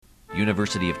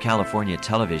University of California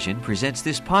Television presents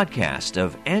this podcast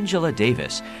of Angela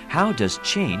Davis, How Does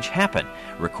Change Happen?,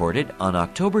 recorded on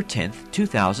October 10th,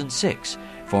 2006.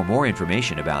 For more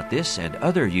information about this and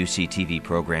other UCTV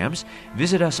programs,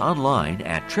 visit us online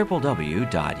at www.uctv.tv.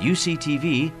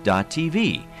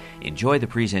 Enjoy the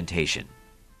presentation.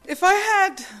 If I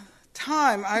had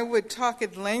time, I would talk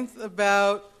at length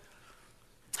about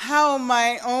how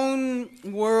my own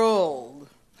world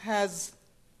has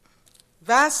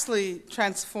vastly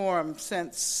transformed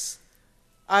since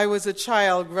I was a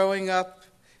child growing up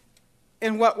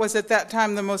in what was at that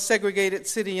time the most segregated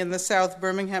city in the South,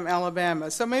 Birmingham, Alabama.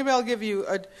 So maybe I'll give you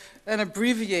an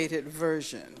abbreviated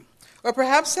version. Or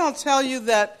perhaps I'll tell you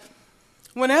that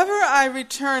whenever I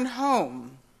return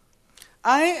home,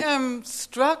 I am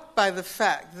struck by the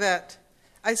fact that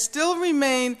I still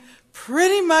remain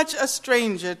pretty much a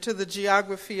stranger to the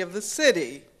geography of the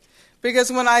city.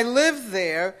 Because when I lived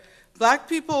there, black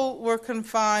people were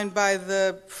confined by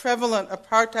the prevalent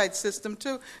apartheid system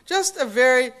to just a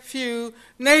very few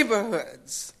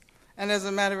neighborhoods. And as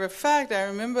a matter of fact, I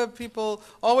remember people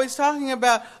always talking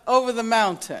about over the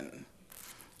mountain.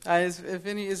 Is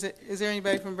there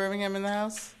anybody from Birmingham in the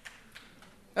house?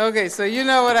 Okay, so you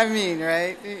know what I mean,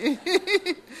 right?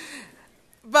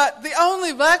 But the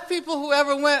only black people who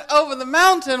ever went over the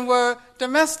mountain were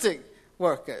domestic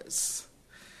workers.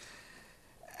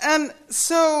 And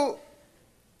so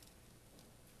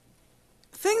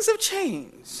things have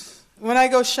changed. When I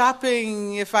go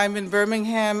shopping, if I'm in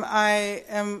Birmingham, I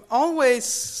am always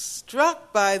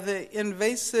struck by the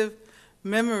invasive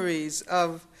memories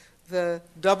of the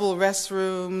double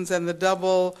restrooms and the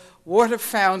double water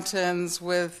fountains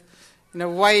with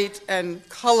white and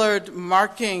colored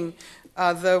marking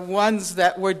the ones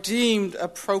that were deemed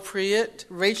appropriate,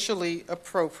 racially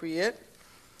appropriate.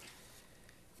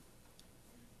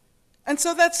 And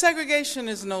so that segregation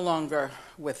is no longer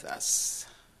with us.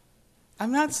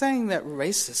 I'm not saying that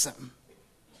racism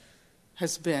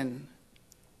has been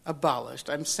abolished.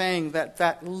 I'm saying that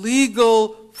that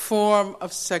legal form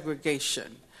of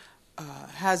segregation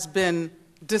has been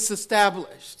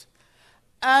disestablished.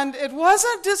 And it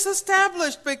wasn't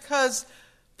disestablished because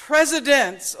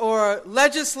presidents or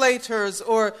legislators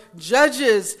or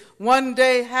judges one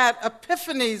day had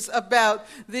epiphanies about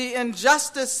the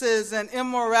injustices and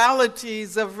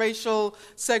immoralities of racial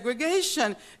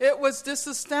segregation. It was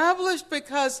disestablished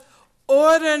because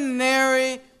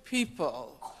ordinary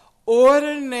people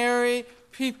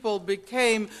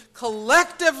became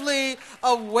collectively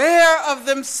aware of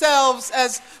themselves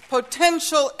as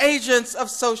potential agents of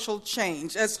social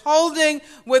change, as holding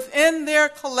within their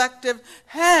collective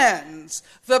hands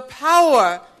the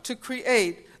power to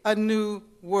create a new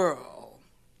world.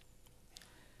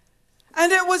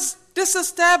 And it was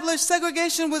disestablished,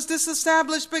 segregation was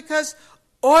disestablished because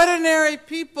ordinary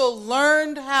people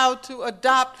learned how to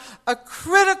adopt a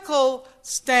critical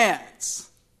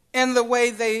stance in the way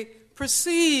they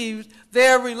perceived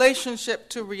their relationship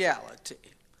to reality.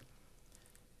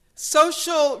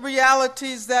 Social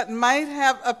realities that might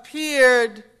have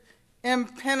appeared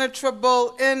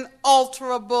impenetrable,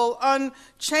 inalterable,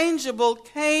 unchangeable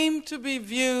came to be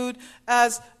viewed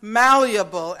as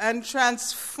malleable and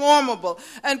transformable.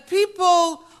 And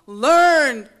people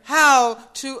learned how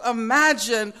to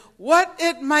imagine what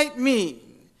it might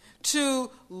mean to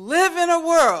live in a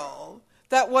world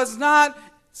that was not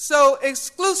so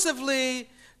exclusively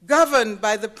governed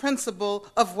by the principle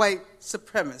of white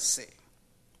supremacy.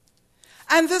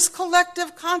 And this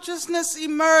collective consciousness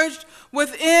emerged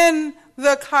within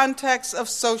the context of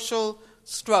social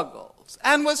struggles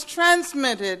and was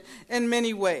transmitted in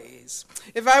many ways.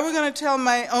 If I were going to tell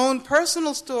my own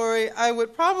personal story, I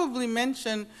would probably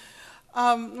mention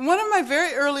one of my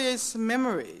very earliest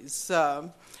memories,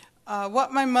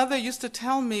 what my mother used to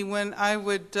tell me when I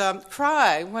would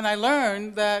cry when I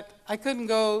learned that I couldn't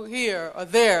go here or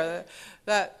there,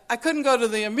 that I couldn't go to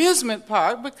the amusement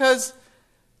park because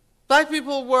black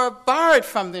people were barred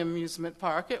from the amusement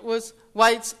park. It was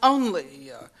whites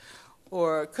only,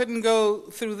 or couldn't go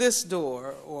through this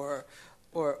door, or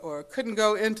couldn't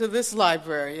go into this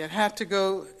library. It had to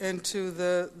go into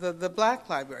the black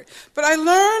library. But I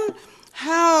learned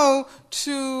how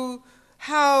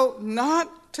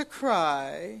not to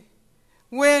cry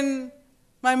when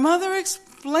my mother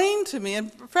explained to me,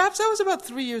 and perhaps I was about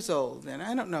 3 years old then,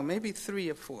 I don't know, maybe 3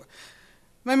 or 4.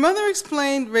 My mother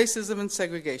explained racism and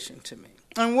segregation to me.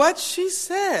 And what she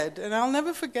said, and I'll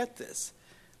never forget this,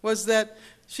 was that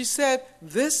she said,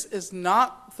 "This is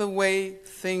not the way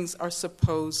things are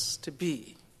supposed to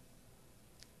be.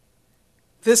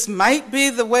 This might be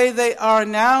the way they are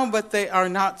now, but they are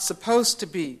not supposed to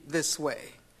be this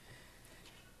way."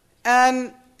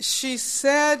 And she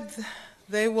said,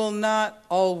 they will not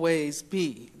always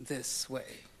be this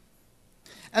way.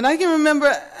 And I can remember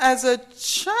as a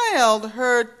child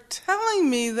her telling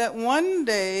me that one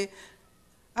day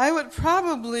I would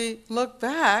probably look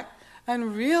back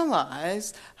and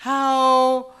realize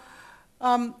how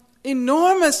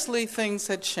enormously things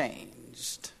had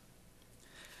changed.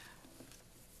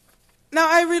 Now,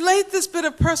 I relate this bit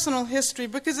of personal history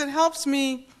because it helps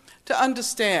me to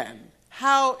understand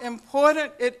how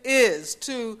important it is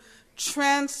to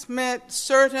transmit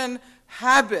certain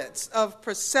habits of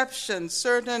perception,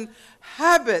 certain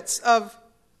habits of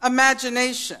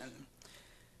imagination.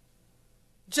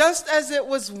 Just as it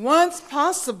was once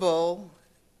possible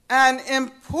and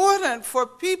important for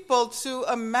people to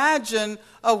imagine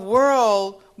a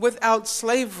world without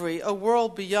slavery, a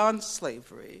world beyond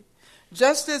slavery,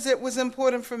 just as it was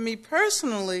important for me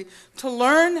personally to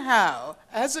learn how,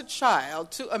 as a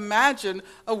child, to imagine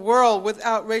a world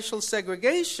without racial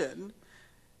segregation,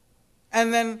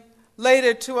 and then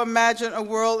later to imagine a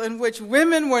world in which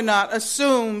women were not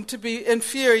assumed to be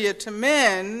inferior to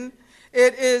men,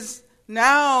 it is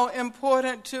now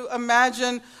important to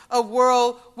imagine a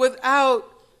world without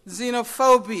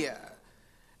xenophobia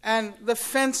and the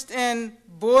fenced-in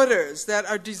borders that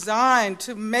are designed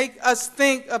to make us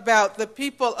think about the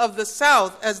people of the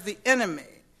South as the enemy.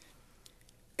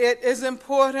 It is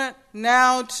important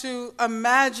now to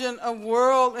imagine a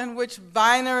world in which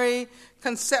binary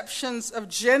conceptions of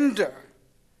gender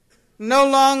no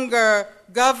longer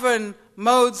govern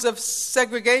modes of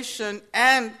segregation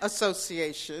and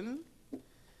association,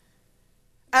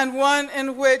 and one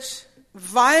in which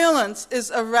violence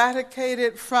is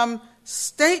eradicated from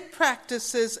state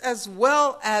practices as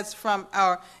well as from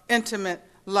our intimate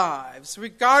lives,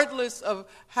 regardless of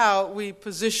how we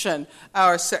position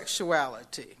our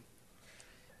sexuality.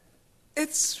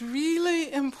 It's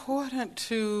really important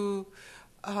to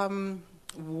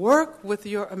work with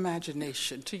your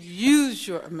imagination, to use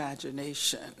your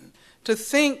imagination, to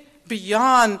think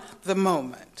beyond the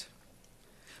moment.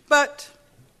 But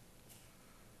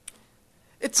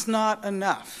it's not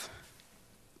enough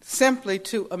simply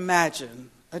to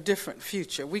imagine a different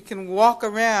future. We can walk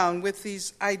around with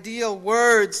these ideal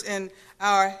words in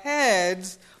our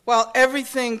heads while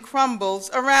everything crumbles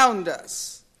around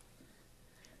us.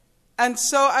 And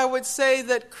so I would say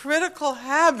that critical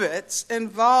habits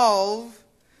involve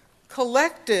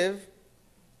collective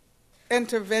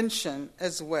intervention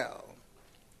as well.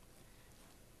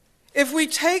 If we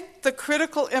take the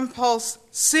critical impulse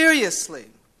seriously,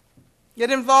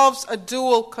 it involves a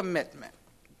dual commitment.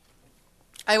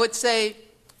 I would say,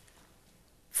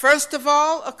 first of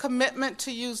all, a commitment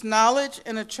to use knowledge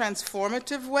in a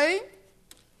transformative way.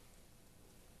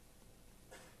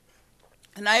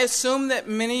 And I assume that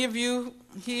many of you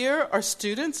here are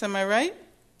students, am I right?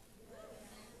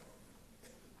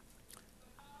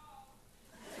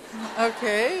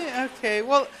 Okay.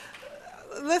 Well,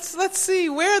 let's see,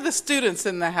 where are the students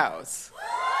in the house?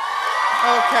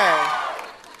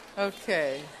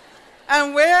 Okay.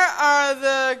 And where are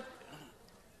the,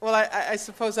 well, I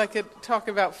suppose I could talk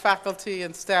about faculty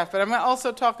and staff, but I'm going to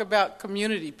also talk about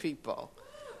community people.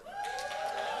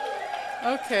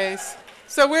 Okay,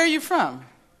 so where are you from?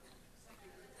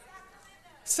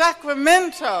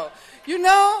 Sacramento. You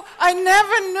know, I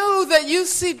never knew that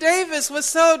UC Davis was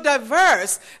so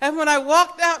diverse. And when I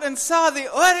walked out and saw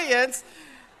the audience,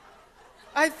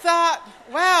 I thought,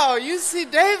 wow,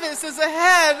 UC Davis is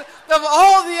ahead of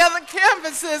all the other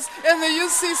campuses in the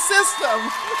UC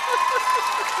system.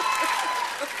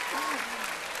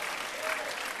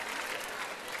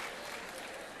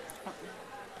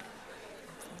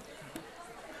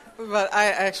 But I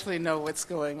actually know what's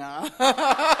going on.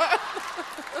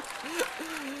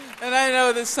 And I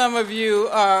know that some of you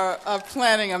are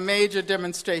planning a major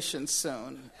demonstration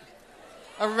soon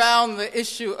around the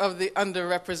issue of the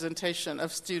underrepresentation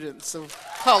of students of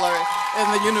color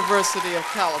in the University of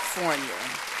California.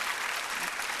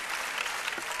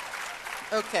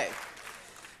 Okay.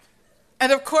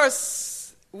 And of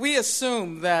course, we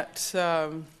assume that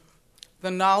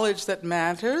the knowledge that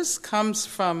matters comes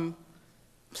from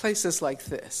places like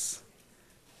this,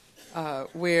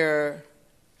 where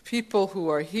people who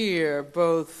are here,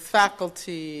 both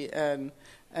faculty and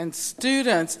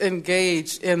students,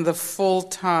 engage in the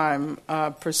full-time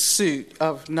pursuit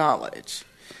of knowledge,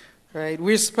 right?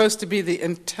 We're supposed to be the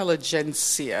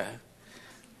intelligentsia,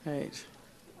 right?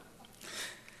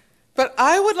 But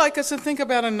I would like us to think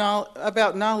about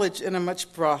knowledge in a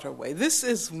much broader way. This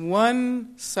is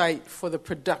one site for the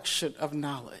production of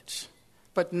knowledge,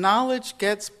 but knowledge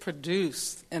gets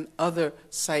produced in other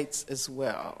sites as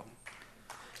well.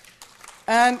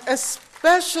 And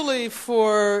especially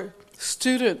for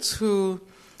students who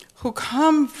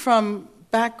come from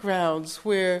backgrounds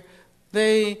where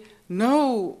they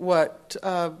know what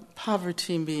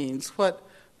poverty means, what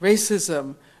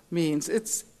racism means.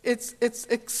 It's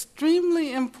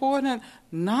extremely important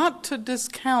not to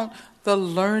discount the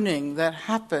learning that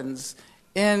happens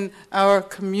in our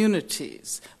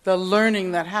communities, the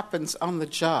learning that happens on the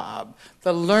job,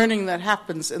 the learning that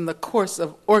happens in the course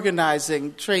of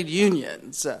organizing trade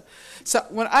unions. So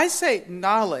when I say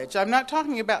knowledge, I'm not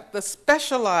talking about the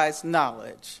specialized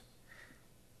knowledge.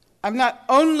 I'm not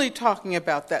only talking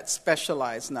about that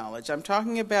specialized knowledge. I'm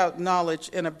talking about knowledge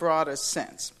in a broader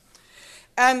sense.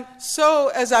 And so,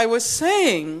 as I was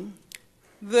saying,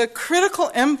 the critical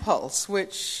impulse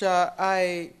which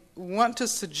I want to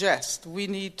suggest we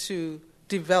need to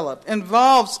develop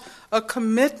involves a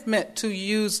commitment to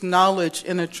use knowledge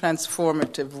in a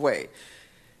transformative way.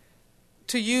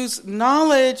 To use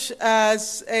knowledge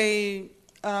as a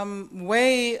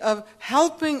way of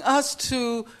helping us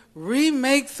to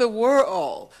remake the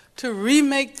world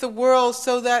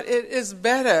so that it is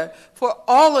better for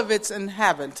all of its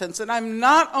inhabitants. And I'm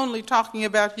not only talking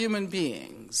about human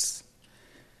beings.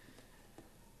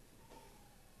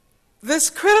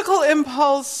 This critical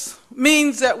impulse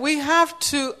means that we have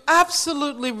to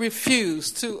absolutely refuse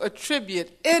to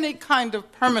attribute any kind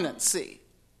of permanency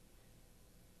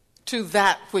to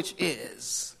that which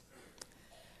is,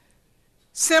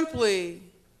 simply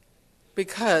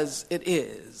because it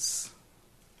is.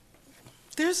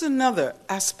 There's another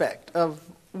aspect of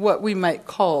what we might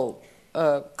call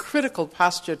a critical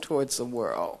posture towards the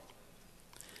world.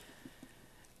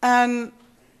 And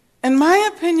in my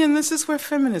opinion, this is where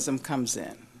feminism comes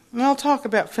in. And I'll talk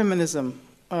about feminism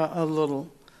a little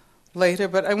later,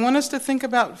 but I want us to think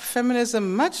about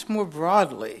feminism much more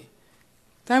broadly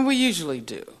than we usually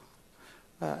do.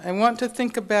 I want to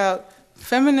think about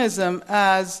feminism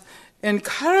as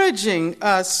encouraging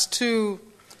us to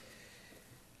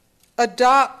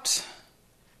adopt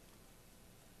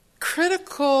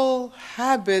critical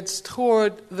habits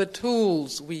toward the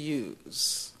tools we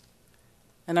use.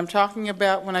 And I'm talking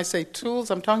about, when I say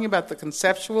tools, I'm talking about the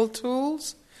conceptual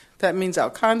tools. That means our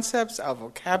concepts, our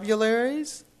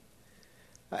vocabularies,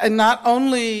 and not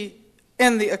only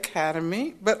in the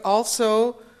academy, but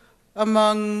also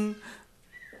in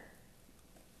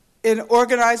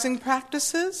organizing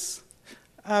practices.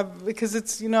 Because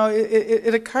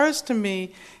it occurs to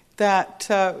me that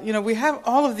we have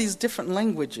all of these different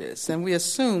languages, and we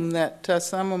assume that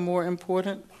some are more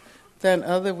important than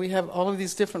others. We have all of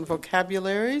these different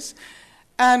vocabularies,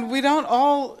 and we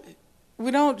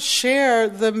don't share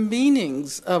the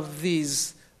meanings of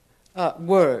these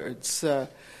words.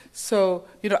 So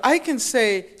I can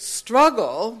say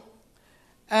struggle,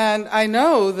 and I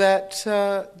know that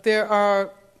there are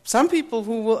some people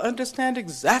who will understand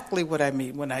exactly what I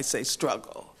mean when I say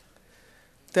struggle.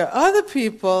 There are other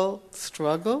people,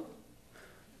 struggle?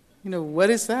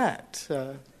 What is that?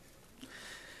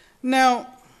 Now,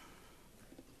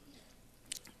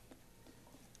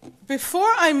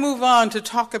 before I move on to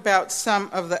talk about some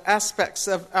of the aspects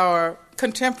of our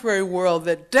contemporary world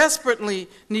that desperately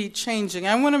need changing,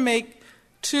 I want to make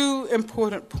two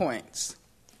important points.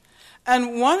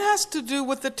 And one has to do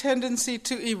with the tendency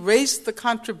to erase the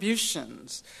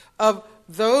contributions of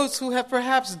those who have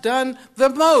perhaps done the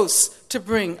most to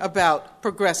bring about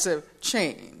progressive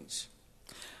change.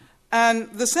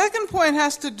 And the second point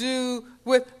has to do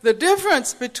with the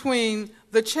difference between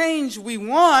the change we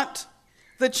want,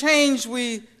 the change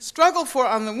we struggle for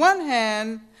on the one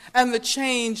hand, and the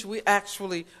change we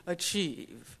actually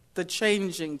achieve, the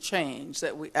changing change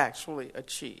that we actually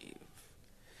achieve.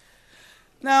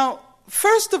 Now,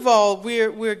 first of all,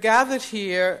 we're gathered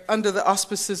here under the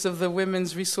auspices of the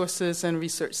Women's Resources and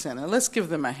Research Center. Let's give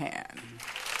them a hand.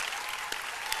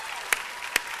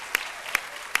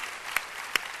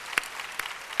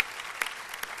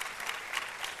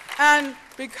 And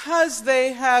because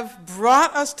they have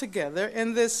brought us together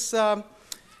in this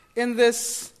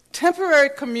temporary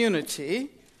community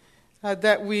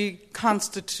that we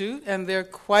constitute, and there are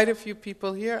quite a few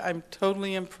people here, I'm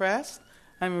totally impressed.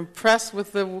 I'm impressed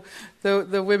with the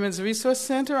Women's Resource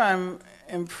Center. I'm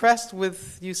impressed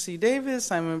with UC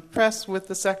Davis. I'm impressed with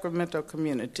the Sacramento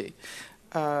community.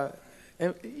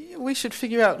 We should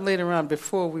figure out later on,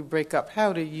 before we break up,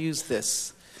 how to use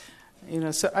this.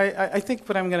 So I think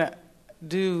what I'm going to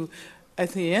do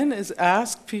at the end is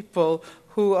ask people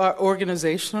who are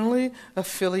organizationally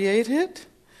affiliated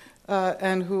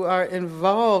and who are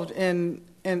involved in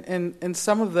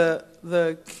some of the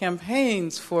the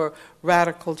campaigns for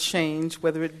radical change,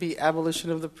 whether it be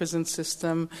abolition of the prison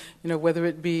system, whether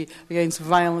it be against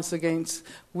violence against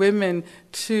women,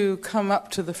 to come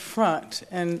up to the front.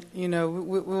 And,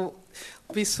 we'll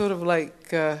be sort of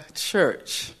like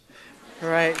church,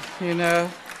 right?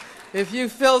 If you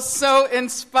feel so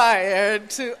inspired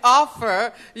to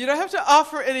offer, you don't have to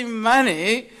offer any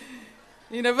money,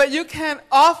 but you can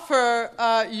offer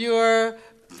your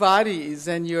bodies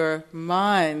and your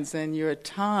minds and your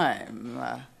time.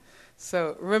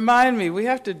 So remind me, we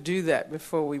have to do that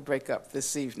before we break up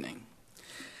this evening.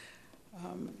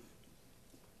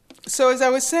 So as I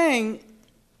was saying,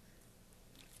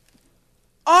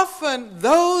 often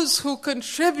those who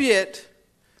contribute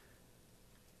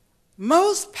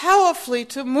most powerfully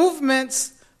to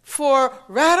movements for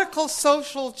radical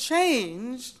social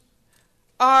change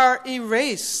are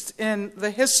erased in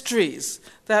the histories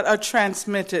that are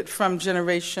transmitted from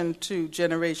generation to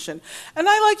generation. And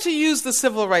I like to use the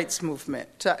civil rights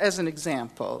movement as an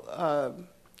example,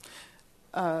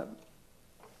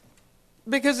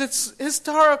 because it's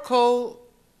historical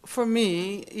for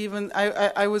me. Even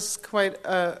I was quite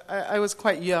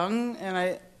young,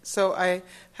 and so I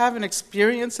have an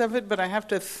experience of it, but I have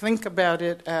to think about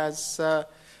it as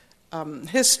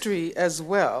history as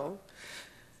well.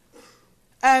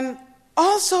 And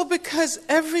also because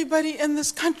everybody in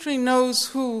this country knows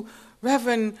who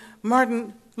Reverend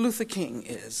Martin Luther King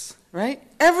is, right?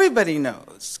 Everybody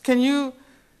knows. Can you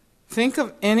think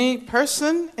of any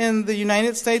person in the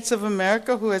United States of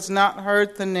America who has not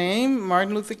heard the name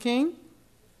Martin Luther King?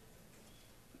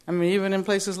 I mean, even in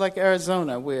places like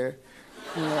Arizona, where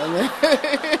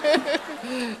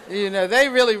they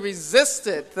really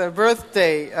resisted the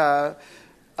birthday,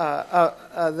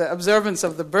 the observance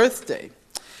of the birthday.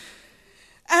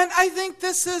 And I think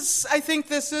this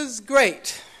is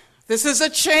great. This is a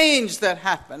change that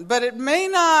happened, but it may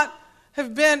not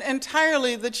have been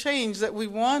entirely the change that we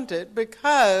wanted,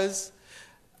 because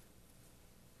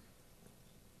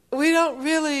we aren't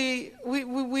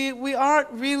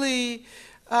really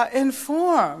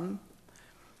informed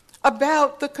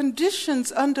about the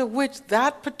conditions under which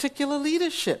that particular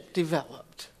leadership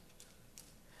developed.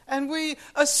 And we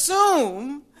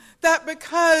assume that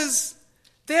because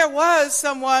there was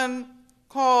someone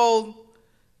called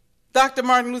Dr.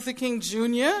 Martin Luther King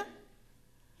Jr.,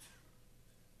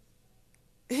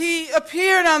 he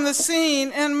appeared on the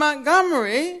scene in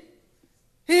Montgomery,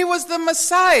 he was the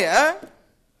Messiah,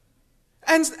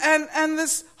 and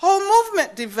this whole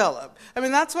movement developed. I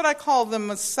mean, that's what I call the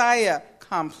Messiah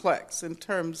complex in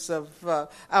terms of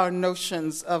our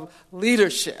notions of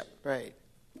leadership, right?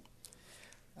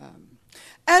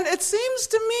 And it seems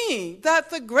to me that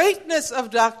the greatness of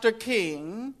Dr.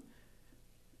 King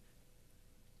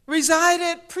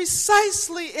resided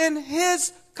precisely in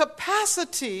his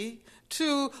capacity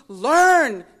to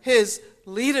learn his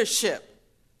leadership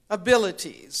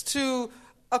abilities, to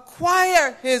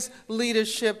acquire his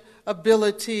leadership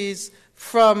abilities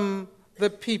from the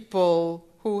people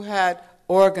who had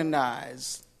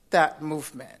organized that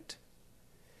movement,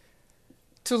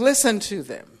 to listen to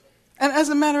them. And as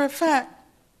a matter of fact,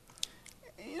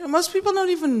 most people don't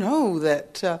even know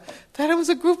that it was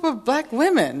a group of black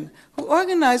women who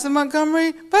organized the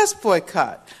Montgomery bus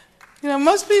boycott.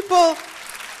 Most people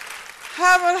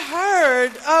haven't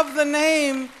heard of the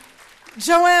name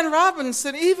Joanne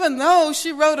Robinson, even though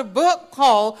she wrote a book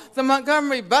called The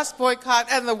Montgomery Bus Boycott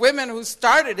and the Women Who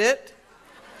Started It,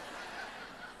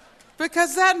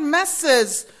 because that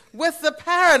messes with the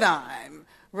paradigm,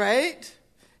 right?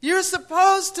 You're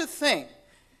supposed to think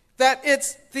that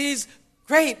it's these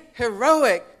great,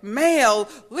 heroic male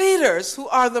leaders who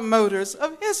are the motors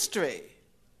of history.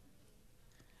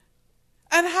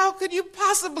 And how could you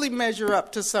possibly measure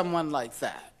up to someone like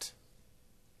that?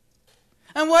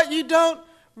 And what you don't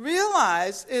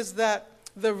realize is that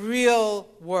the real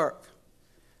work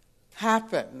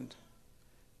happened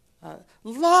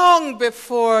long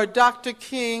before Dr.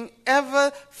 King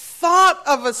ever thought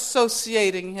of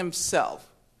associating himself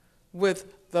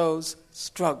with those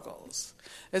struggles.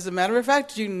 As a matter of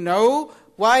fact, do you know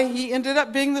why he ended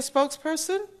up being the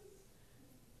spokesperson?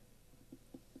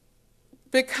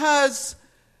 Because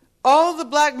all the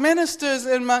black ministers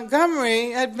in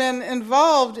Montgomery had been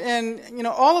involved in,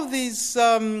 all of these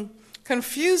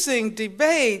confusing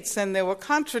debates, and there were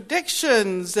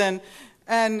contradictions, and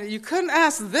you couldn't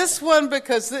ask this one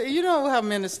because you know how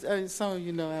ministers. Some of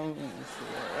you know how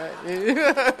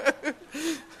ministers are,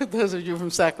 right? Those of you from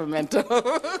Sacramento.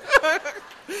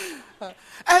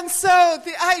 And so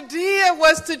the idea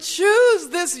was to choose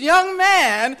this young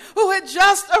man who had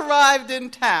just arrived in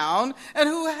town and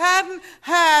who hadn't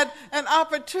had an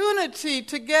opportunity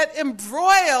to get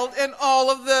embroiled in all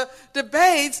of the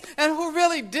debates and who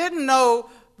really didn't know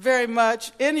very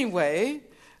much anyway,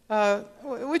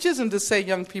 which isn't to say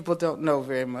young people don't know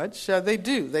very much. They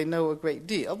do. They know a great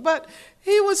deal. But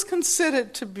he was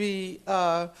considered to be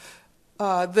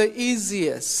the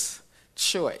easiest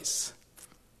choice.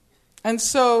 And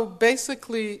so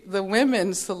basically the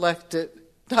women selected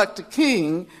Dr.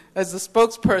 King as the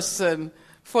spokesperson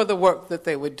for the work that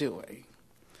they were doing.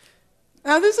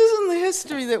 Now this isn't the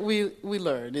history that we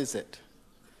learn, is it?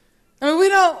 I mean,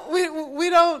 we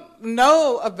don't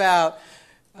know about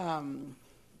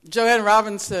Joanne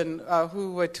Robinson,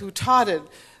 who taught at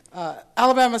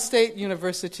Alabama State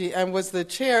University and was the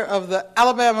chair of the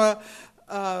Alabama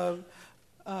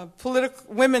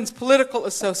Women's Political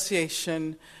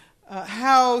Association,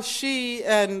 how she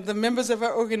and the members of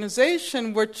our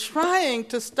organization were trying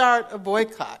to start a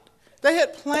boycott. They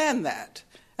had planned that,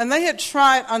 and they had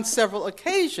tried on several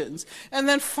occasions. And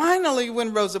then finally,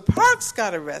 when Rosa Parks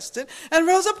got arrested, and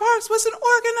Rosa Parks was an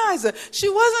organizer. She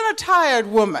wasn't a tired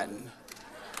woman,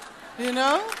 you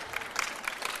know?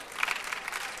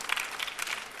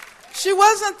 She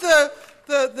wasn't the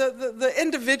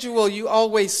individual you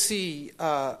always see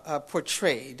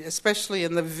portrayed, especially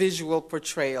in the visual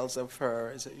portrayals of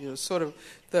her, as sort of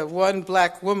the one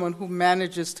black woman who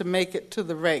manages to make it to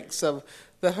the ranks of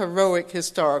the heroic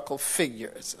historical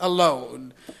figures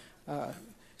alone.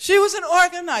 She was an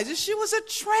organizer. She was a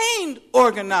trained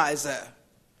organizer.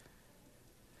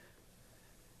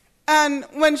 And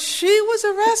when she was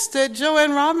arrested,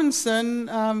 Joanne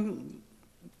Robinson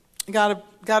got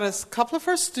a couple of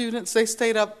her students. They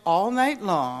stayed up all night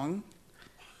long.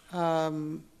 What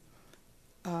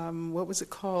was it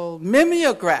called?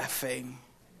 Mimeographing.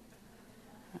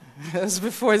 It was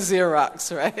before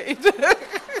Xerox, right?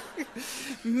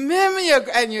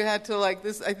 And you had to like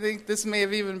this. I think this may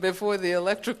have even before the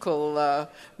electrical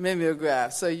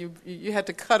mimeograph. So you had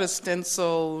to cut a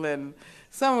stencil, and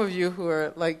some of you who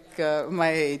are like my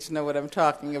age know what I'm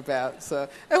talking about. So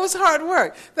it was hard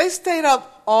work. They stayed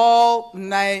up all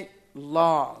night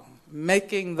long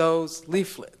making those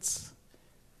leaflets.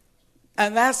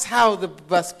 And that's how the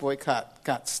bus boycott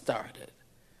got started.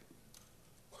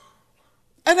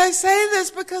 And I say this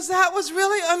because that was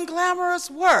really unglamorous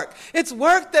work. It's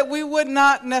work that we would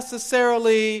not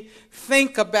necessarily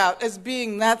think about as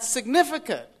being that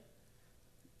significant.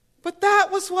 But that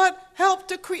was what helped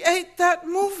to create that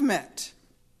movement.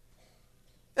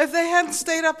 If they hadn't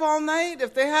stayed up all night,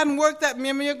 if they hadn't worked that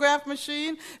mimeograph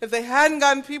machine, if they hadn't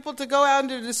gotten people to go out and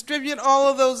to distribute all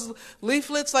of those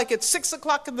leaflets like at 6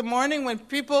 o'clock in the morning when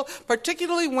people,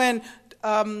 particularly when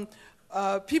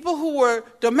people who were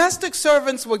domestic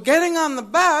servants were getting on the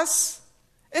bus,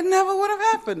 it never would have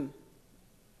happened.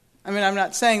 I mean, I'm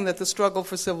not saying that the struggle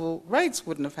for civil rights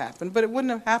wouldn't have happened, but it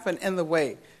wouldn't have happened in the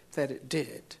way that it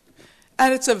did.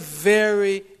 And it's a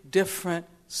very different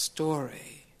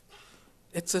story.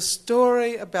 It's a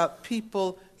story about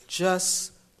people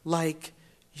just like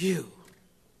you.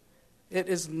 It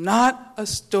is not a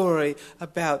story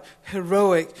about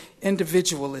heroic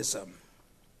individualism.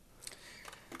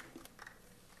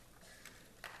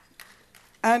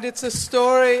 And it's a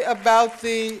story about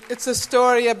the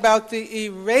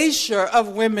erasure of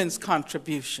women's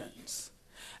contributions.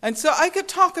 And so I could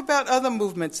talk about other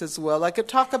movements as well. I could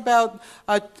talk about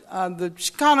the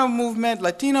Chicano movement,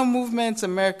 Latino movements,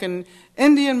 American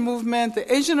Indian movement,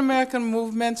 the Asian American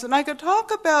movements, and I could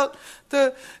talk about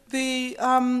the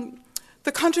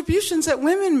contributions that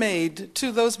women made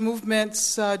to those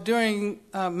movements during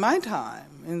my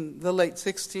time in the late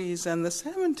 60s and the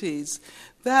 70s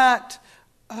that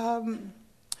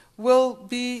will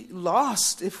be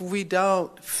lost if we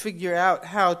don't figure out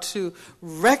how to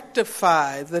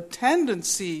rectify the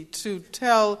tendency to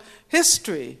tell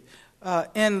history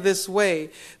in this way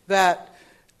that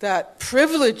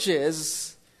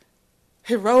privileges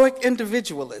heroic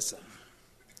individualism.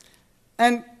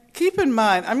 And keep in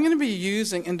mind, I'm going to be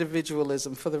using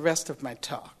individualism for the rest of my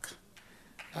talk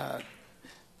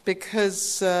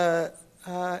because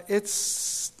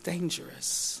it's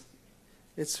dangerous.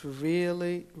 It's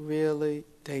really, really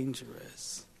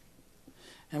dangerous.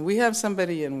 And we have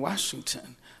somebody in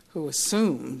Washington who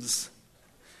assumes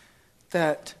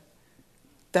that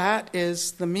that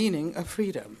is the meaning of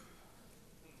freedom.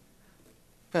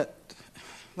 But,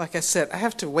 like I said, I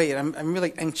have to wait. I'm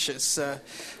really anxious. But,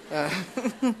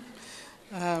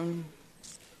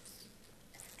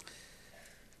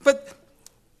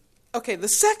 okay, the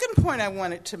second point I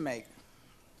wanted to make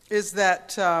is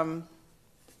that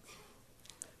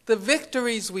the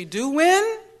victories we do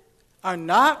win are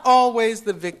not always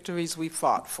the victories we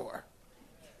fought for.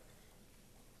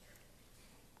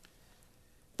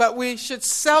 But we should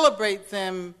celebrate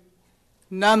them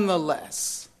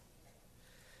nonetheless.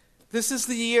 This is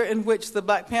the year in which the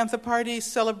Black Panther Party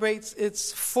celebrates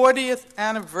its 40th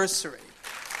anniversary.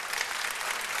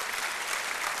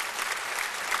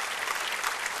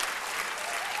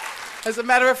 As a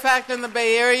matter of fact, in the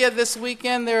Bay Area this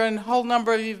weekend, there are a whole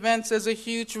number of events. There's a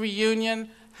huge reunion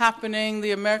happening.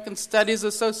 The American Studies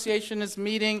Association is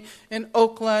meeting in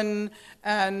Oakland,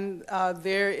 and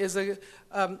there is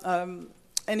an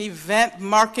event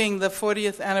marking the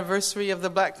 40th anniversary of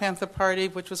the Black Panther Party,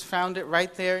 which was founded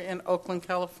right there in Oakland,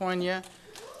 California.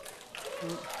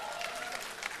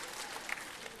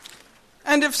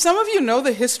 And if some of you know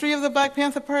the history of the Black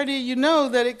Panther Party, you know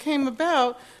that it came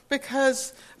about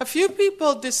because a few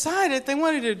people decided they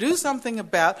wanted to do something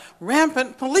about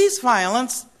rampant police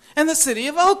violence in the city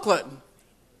of Oakland.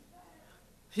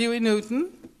 Huey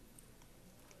Newton,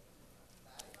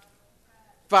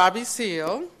 Bobby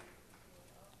Seale,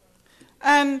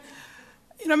 and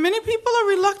many people are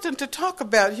reluctant to talk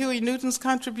about Huey Newton's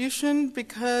contribution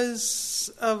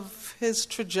because of his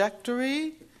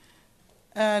trajectory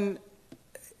and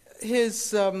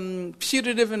his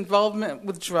putative involvement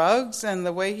with drugs and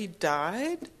the way he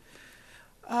died.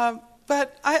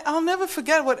 But I'll never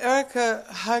forget what Erica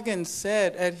Huggins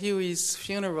said at Huey's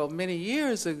funeral many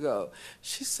years ago.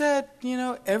 She said,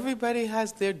 everybody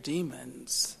has their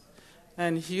demons.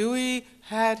 And Huey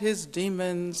had his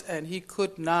demons, and he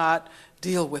could not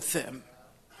deal with them.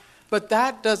 But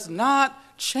that does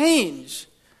not change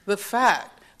the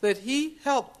fact that he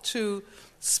helped to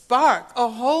spark a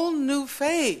whole new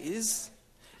phase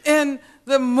in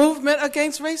the movement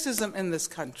against racism in this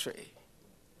country.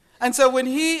 And so when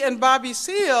he and Bobby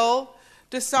Seale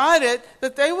decided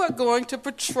that they were going to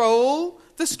patrol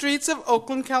the streets of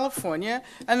Oakland, California,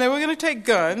 and they were going to take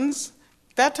guns.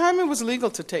 That time it was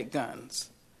legal to take guns.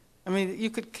 I mean, you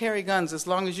could carry guns as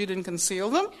long as you didn't conceal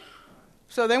them.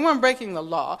 So they weren't breaking the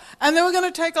law. And they were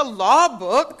going to take a law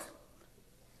book,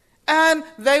 and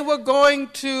they were going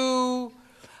to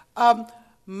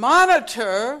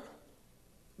monitor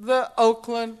the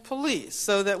Oakland police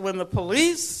so that when the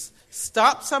police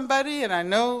stopped somebody, and I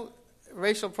know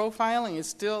racial profiling is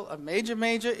still a major,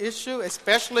 major issue,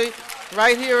 especially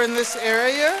right here in this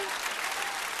area.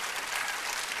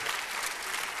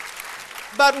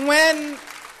 But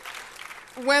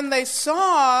when they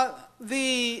saw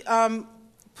the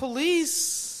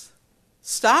police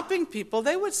stopping people,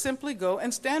 they would simply go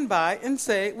and stand by and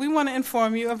say, "We want to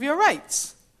inform you of your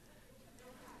rights."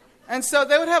 And so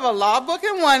they would have a law book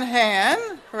in one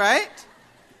hand, right?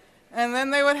 And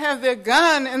then they would have their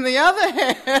gun in the other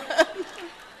hand.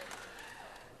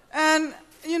 And,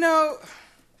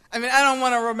 I don't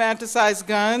want to romanticize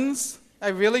guns. I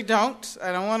really don't.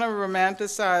 I don't want to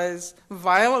romanticize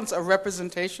violence or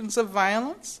representations of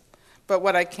violence. But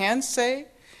what I can say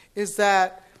is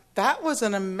that was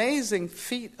an amazing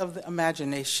feat of the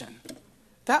imagination.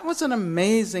 That was an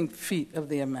amazing feat of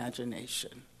the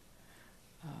imagination.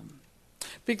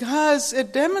 Because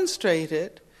it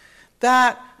demonstrated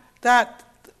that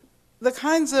the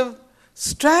kinds of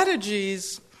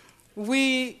strategies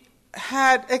we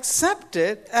had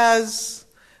accepted as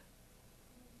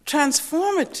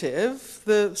transformative,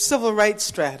 the civil rights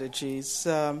strategies,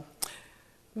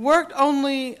 worked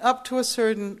only up to a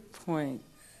certain point.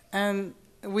 And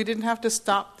we didn't have to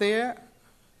stop there.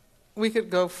 We could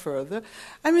go further.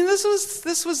 I mean, this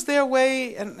was their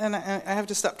way, and I have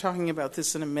to stop talking about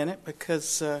this in a minute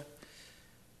because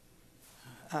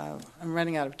I'm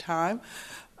running out of time.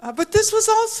 But this was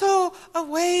also a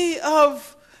way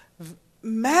of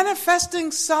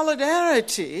manifesting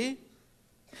solidarity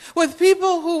with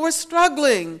people who were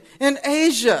struggling in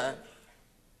Asia,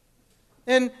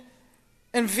 in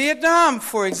Vietnam,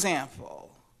 for example,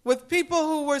 with people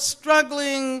who were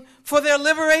struggling for their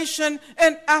liberation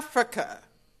in Africa,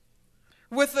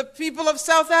 with the people of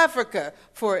South Africa,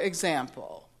 for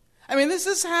example. I mean, this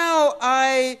is how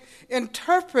I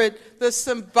interpret the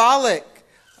symbolic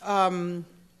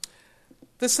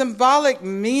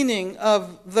meaning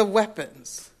of the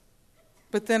weapons.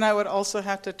 But then I would also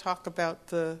have to talk about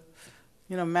the,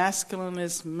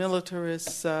 masculinist,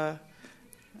 militarist, and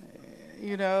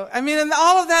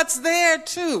all of that's there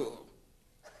too.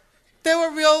 There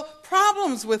were real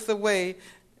problems with the way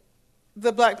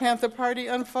the Black Panther Party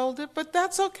unfolded, but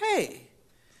that's okay,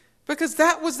 because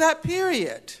that was that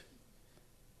period.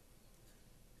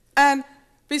 And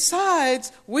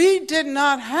besides, we did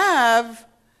not have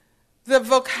the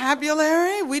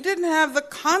vocabulary, we didn't have the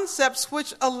concepts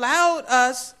which allowed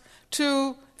us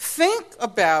to think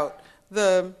about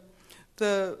the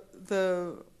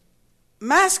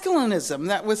masculinism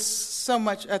that was so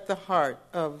much at the heart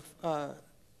of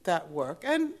that work,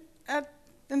 and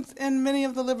in many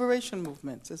of the liberation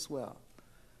movements as well.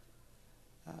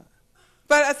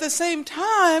 But at the same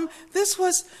time, this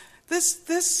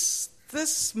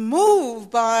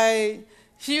move by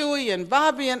Huey and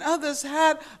Bobby and others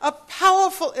had a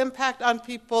powerful impact on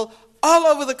people all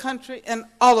over the country and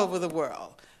all over the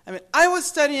world. I mean, I was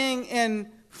studying in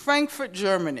Frankfurt,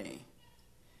 Germany,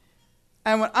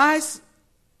 and when I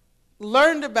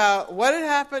learned about what had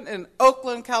happened in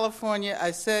Oakland, California,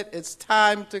 I said, it's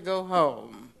time to go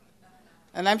home.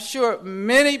 And I'm sure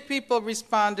many people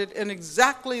responded in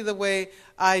exactly the way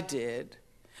I did.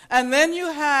 And then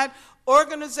you had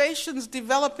organizations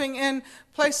developing in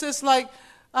places like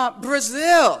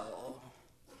Brazil,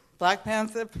 Black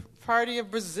Panther Party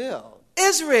of Brazil,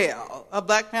 Israel, a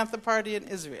Black Panther Party in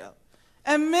Israel,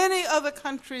 and many other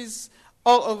countries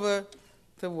all over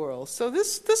the world. So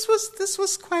this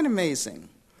was quite amazing.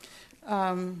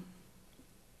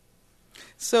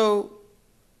 So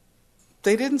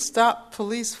they didn't stop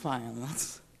police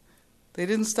violence. They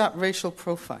didn't stop racial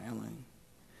profiling.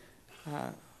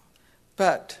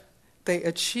 But they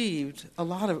achieved a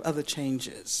lot of other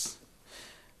changes.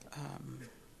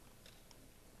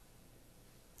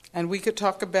 And we could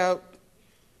talk about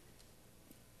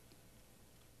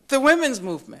the women's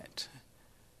movement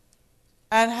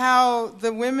and how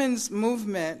the women's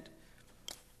movement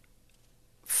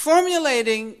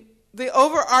formulating the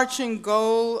overarching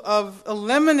goal of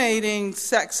eliminating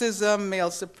sexism,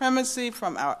 male supremacy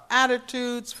from our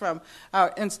attitudes, from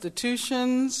our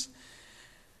institutions.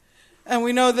 And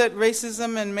we know that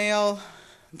racism and male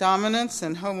dominance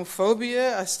and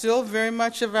homophobia are still very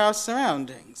much of our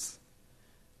surroundings.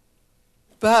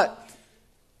 But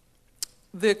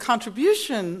the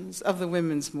contributions of the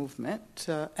women's movement,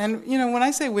 and when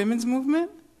I say women's movement,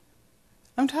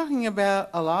 I'm talking about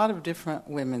a lot of different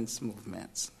women's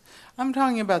movements. I'm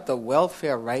talking about the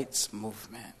welfare rights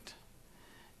movement.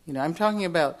 I'm talking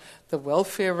about the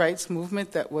welfare rights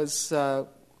movement that was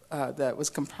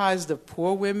comprised of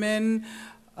poor women,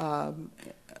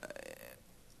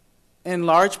 in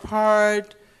large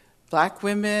part Black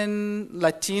women,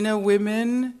 Latina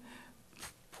women,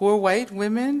 poor white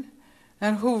women,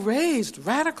 and who raised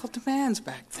radical demands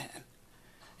back then.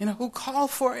 Who called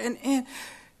for an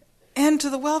end to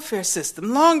the welfare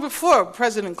system long before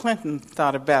President Clinton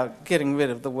thought about getting rid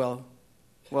of the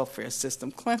welfare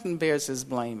system. Clinton bears his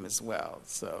blame as well.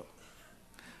 So,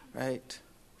 right.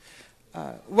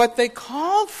 What they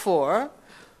called for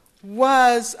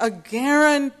was a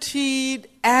guaranteed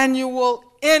annual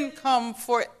income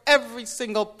for every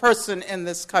single person in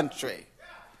this country.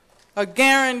 A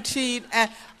guaranteed,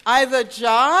 either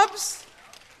jobs,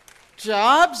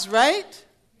 right?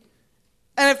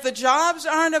 And if the jobs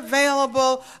aren't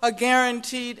available, a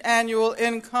guaranteed annual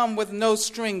income with no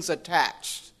strings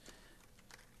attached.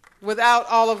 Without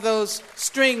all of those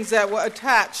strings that were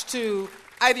attached to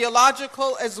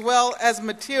ideological as well as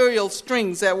material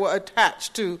strings that were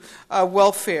attached to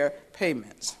welfare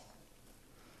payments.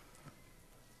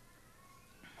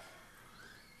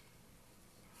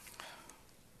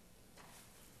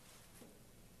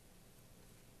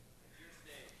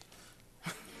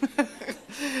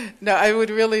 No, I would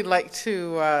really like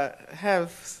to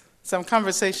have some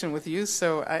conversation with you,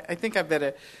 so I think I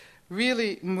better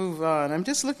really move on. I'm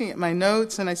just looking at my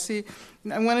notes, and I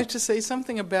wanted to say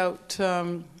something about,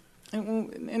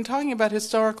 in talking about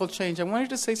historical change, I wanted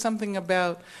to say something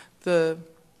about the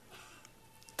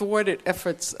thwarted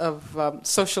efforts of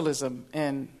socialism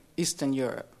in Eastern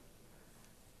Europe.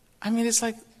 I mean, it's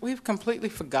like we've completely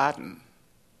forgotten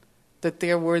that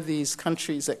there were these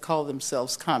countries that call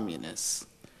themselves communists.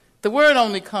 The word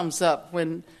only comes up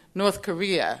when North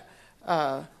Korea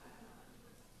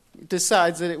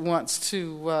decides that it wants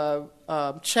to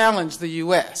challenge the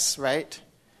U.S., right?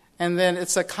 And then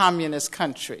it's a communist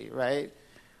country, right?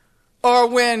 Or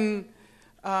when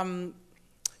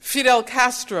Fidel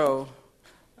Castro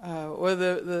or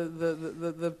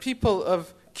the people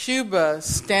of Cuba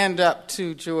stand up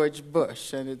to George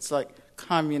Bush, and it's like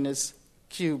communist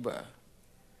Cuba.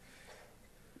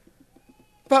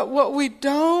 But what we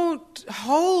don't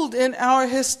hold in our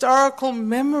historical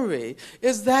memory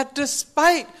is that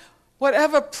despite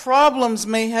whatever problems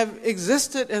may have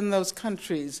existed in those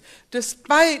countries,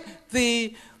 despite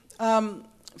the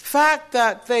fact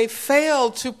that they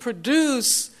failed to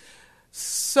produce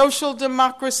social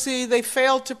democracy, they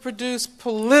failed to produce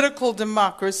political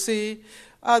democracy,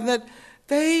 that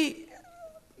they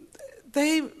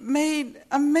made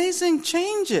amazing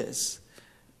changes.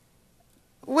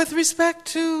 with respect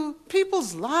to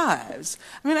people's lives.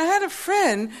 I mean, I had a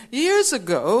friend years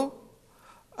ago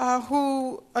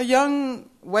a young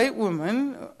white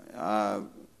woman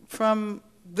from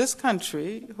this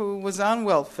country who was on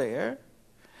welfare,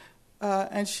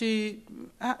 and she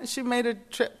made a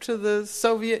trip to the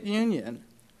Soviet Union.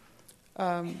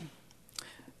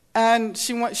 And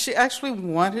she actually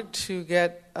wanted to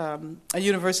get a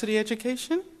university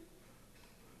education,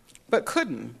 but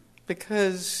couldn't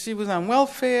because she was on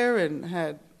welfare and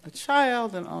had a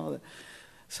child and all of that.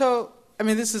 So, I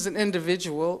mean, this is an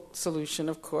individual solution,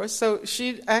 of course. So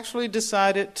she actually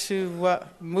decided to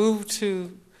move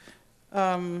to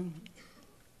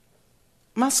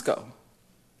Moscow.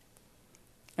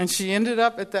 And she ended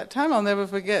up at that time, I'll never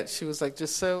forget, she was like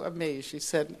just so amazed. She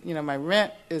said, my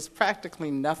rent is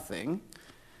practically nothing.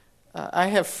 I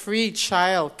have free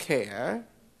child care.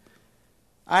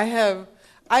 I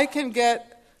can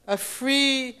get a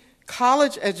free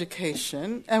college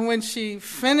education. And when she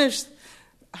finished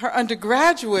her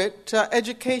undergraduate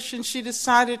education, she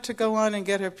decided to go on and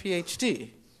get her PhD.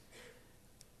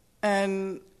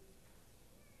 And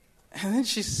then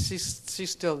she's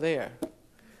still there.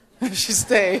 She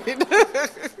stayed.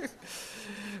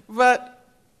 But,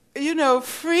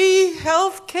 free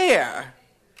health care.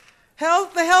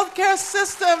 The health care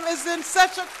system is in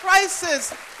such a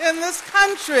crisis in this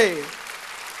country.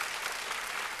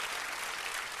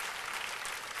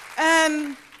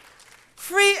 And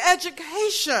free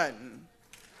education.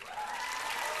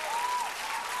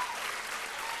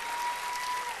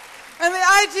 And the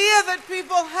idea that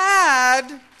people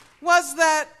had was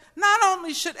that not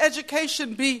only should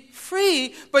education be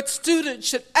free, but students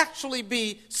should actually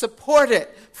be supported,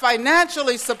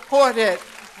 financially supported,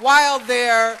 while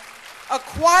they're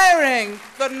acquiring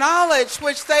the knowledge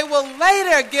which they will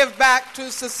later give back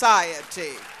to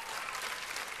society.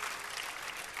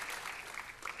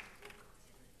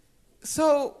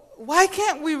 So why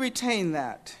can't we retain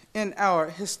that in our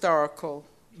historical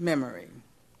memory?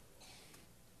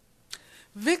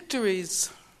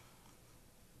 Victories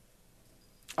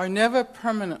are never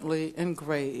permanently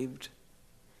engraved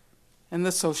in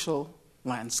the social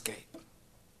landscape.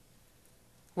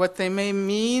 What they may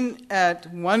mean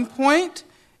at one point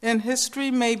in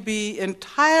history may be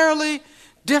entirely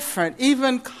different,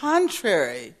 even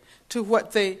contrary to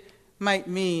what they might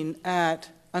mean at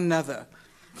another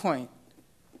point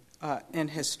in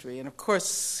history. And of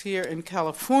course, here in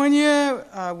California,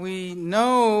 we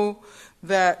know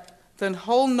that the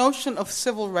whole notion of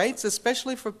civil rights,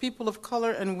 especially for people of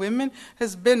color and women,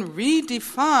 has been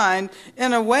redefined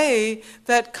in a way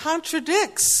that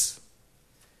contradicts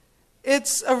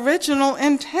its original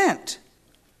intent.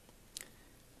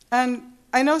 And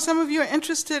I know some of you are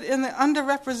interested in the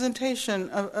underrepresentation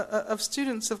of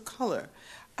students of color.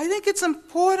 I think it's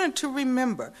important to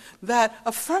remember that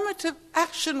affirmative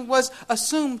action was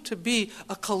assumed to be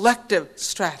a collective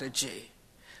strategy.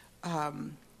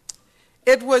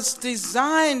 It was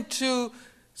designed to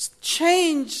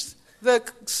change the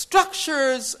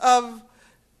structures of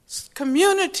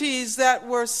communities that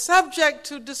were subject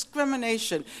to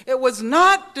discrimination. It was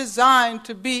not designed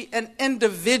to be an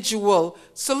individual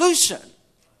solution.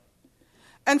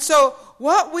 And so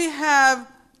what we have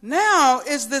now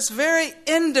is this very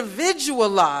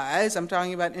individualized, I'm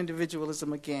talking about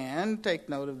individualism again, take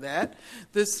note of that,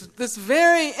 this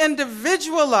very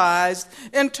individualized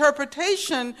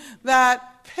interpretation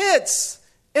that pits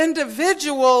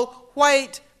individual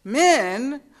white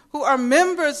men who are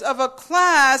members of a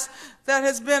class that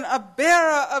has been a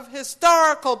bearer of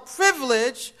historical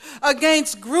privilege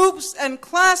against groups and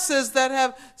classes that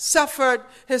have suffered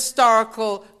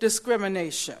historical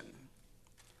discrimination.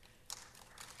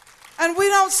 And we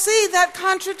don't see that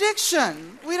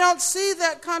contradiction.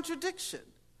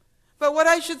 But what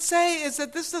I should say is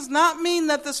that this does not mean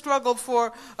that the struggle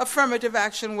for affirmative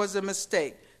action was a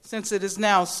mistake, since it is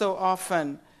now so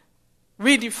often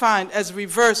redefined as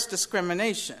reverse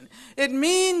discrimination. It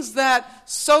means that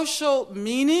social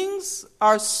meanings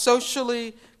are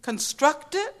socially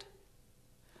constructed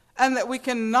and that we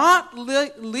cannot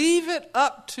leave it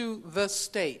up to the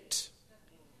state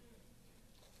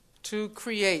to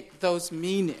create those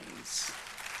meanings.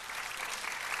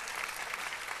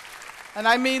 And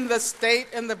I mean the state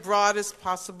in the broadest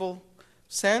possible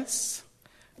sense,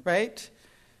 right?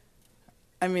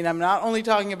 I mean, I'm not only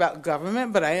talking about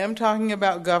government, but I am talking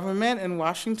about government in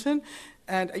Washington.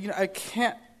 And, I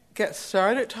can't get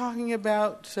started talking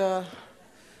about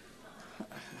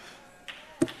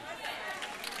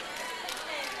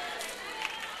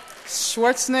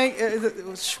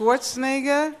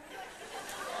Schwarzenegger.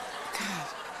 God.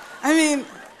 I mean,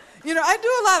 I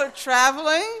do a lot of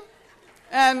traveling.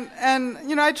 And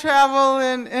I travel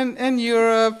in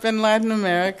Europe and Latin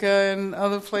America and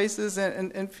other places,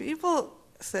 and people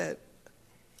said,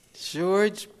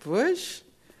 George Bush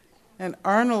and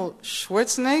Arnold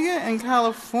Schwarzenegger in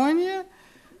California?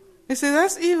 They said,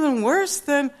 that's even worse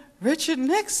than Richard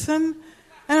Nixon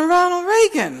and Ronald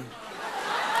Reagan.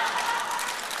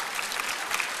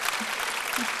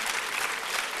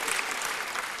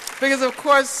 Because, of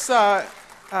course,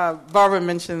 Barbara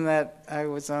mentioned that I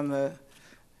was on the,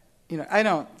 I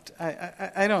don't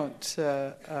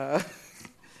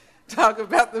talk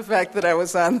about the fact that I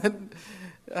was on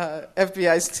the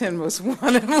FBI's 10 Most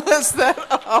Wanted list that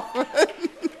often.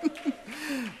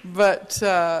 But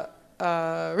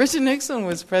Richard Nixon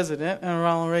was president and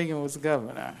Ronald Reagan was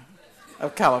governor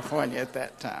of California at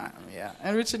that time, yeah.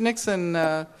 And Richard Nixon,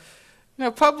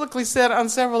 publicly said on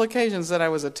several occasions that I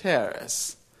was a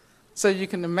terrorist. So you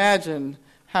can imagine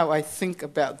how I think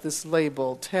about this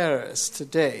label, terrorist,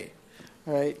 today,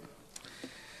 right?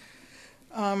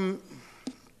 But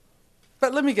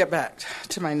let me get back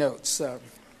to my notes. So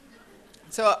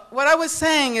what I was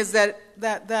saying is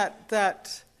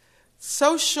that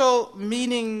social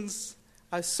meanings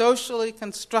are socially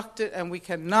constructed, and we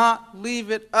cannot leave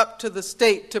it up to the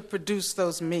state to produce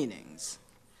those meanings.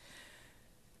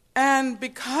 And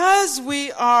because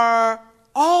we are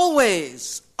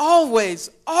always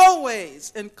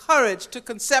encouraged to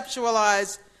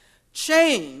conceptualize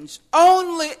change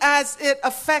only as it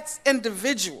affects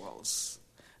individuals,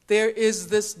 there is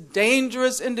this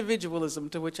dangerous individualism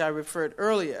to which I referred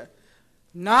earlier,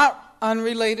 not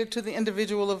unrelated to the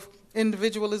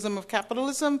individualism of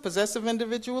capitalism, possessive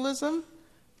individualism.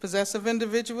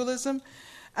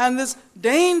 And this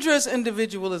dangerous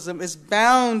individualism is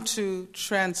bound to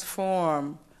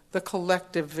transform the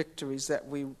collective victories that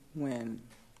we win.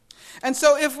 And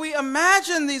so if we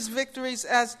imagine these victories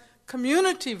as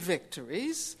community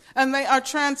victories, and they are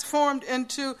transformed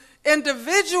into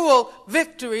individual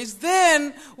victories,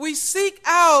 then we seek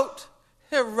out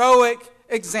heroic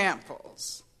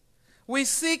examples. We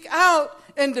seek out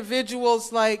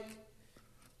individuals like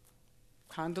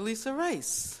Condoleezza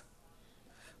Rice,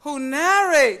 who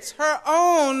narrates her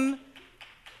own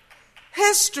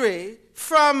history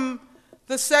from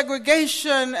the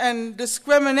segregation and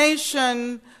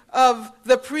discrimination of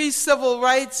the pre-civil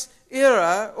rights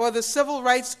era, or the civil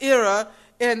rights era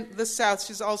in the South.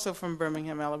 She's also from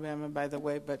Birmingham, Alabama, by the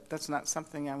way, but that's not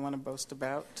something I want to boast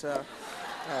about.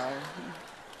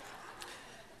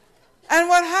 And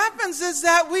what happens is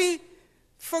that we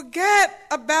forget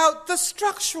about the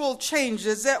structural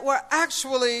changes that were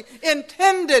actually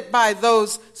intended by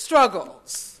those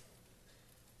struggles.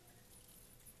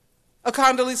 A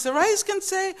Condoleezza Rice can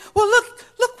say, well,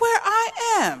 look where I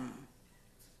am.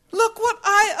 Look what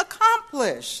I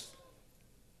accomplished.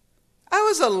 I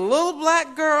was a little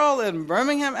black girl in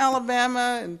Birmingham,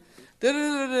 Alabama, and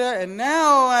and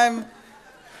now I'm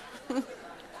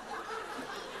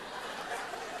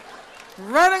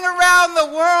running around the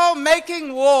world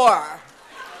making war.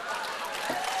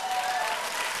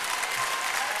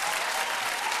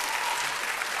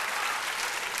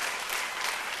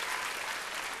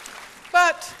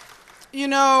 But,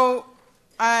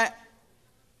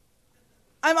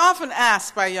 I'm often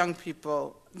asked by young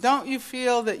people, don't you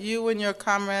feel that what you and your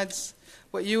comrades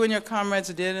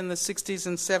did in the 60s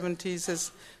and 70s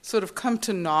has sort of come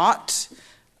to naught?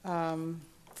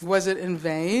 Was it in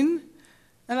vain?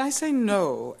 And I say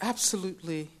no,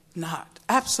 absolutely not.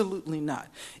 Absolutely not.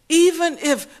 Even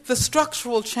if the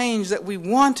structural change that we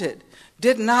wanted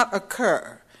did not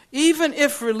occur, even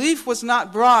if relief was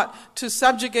not brought to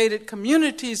subjugated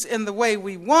communities in the way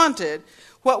we wanted,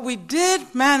 what we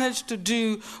did manage to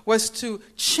do was to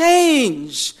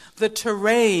change the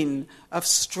terrain of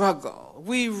struggle.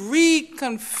 We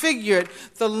reconfigured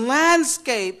the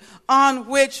landscape on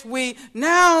which we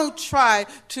now try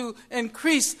to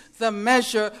increase the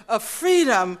measure of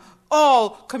freedom all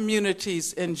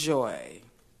communities enjoy.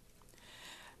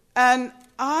 And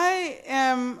I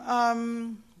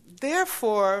am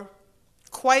therefore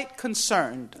quite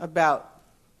concerned about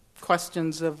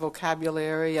questions of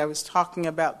vocabulary. I was talking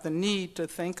about the need to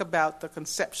think about the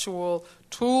conceptual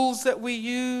tools that we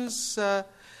use.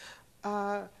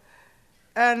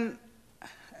 And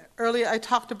earlier I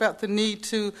talked about the need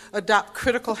to adopt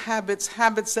critical habits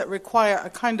that require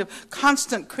a kind of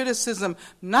constant criticism,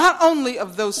 not only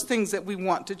of those things that we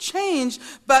want to change,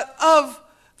 but of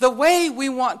the way we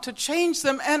want to change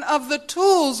them and of the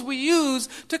tools we use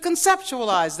to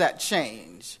conceptualize that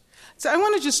change. So I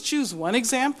want to just choose one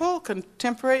example,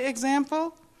 contemporary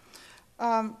example,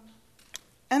 and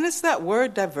it's that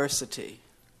word diversity.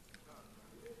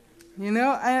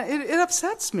 It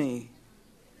upsets me.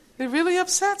 It really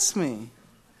upsets me.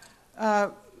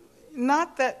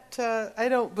 Not that I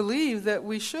don't believe that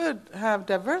we should have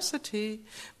diversity,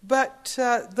 but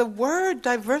the word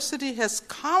diversity has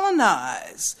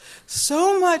colonized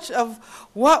so much of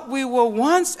what we were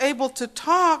once able to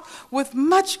talk with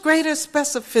much greater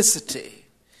specificity.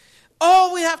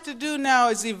 All we have to do now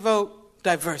is evoke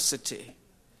diversity.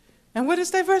 And what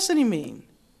does diversity mean?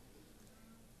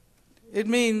 It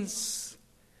means,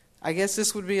 I guess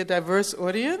this would be a diverse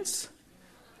audience,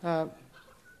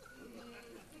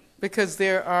 because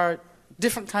there are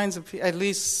different kinds of people, at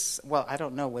least, well, I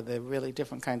don't know whether they're really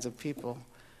different kinds of people.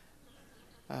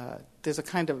 There's a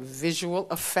kind of visual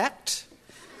effect,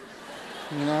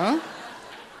 you know?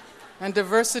 And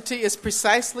diversity is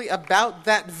precisely about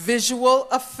that visual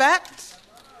effect.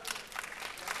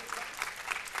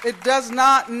 It does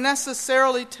not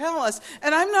necessarily tell us.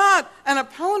 And I'm not an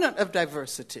opponent of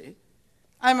diversity.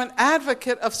 I'm an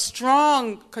advocate of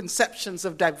strong conceptions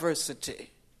of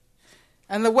diversity.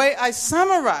 And the way I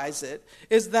summarize it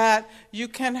is that you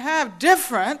can have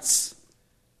difference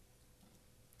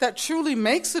that truly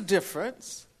makes a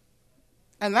difference,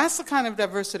 and that's the kind of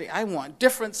diversity I want,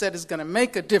 difference that is going to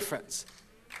make a difference.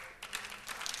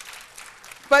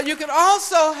 But you can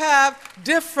also have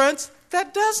difference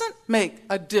that doesn't make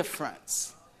a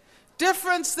difference.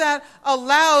 Difference that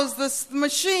allows this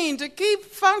machine to keep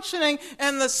functioning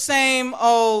in the same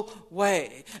old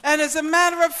way. And as a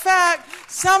matter of fact,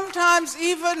 sometimes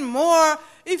even more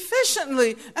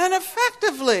efficiently and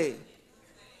effectively.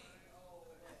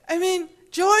 I mean,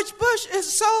 George Bush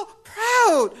is so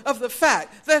proud of the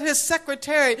fact that his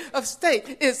Secretary of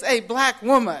State is a black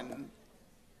woman.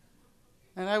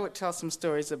 And I would tell some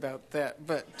stories about that,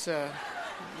 but...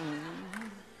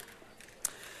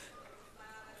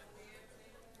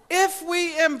 If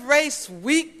we embrace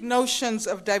weak notions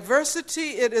of diversity,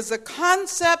 it is a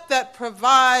concept that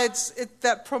promotes,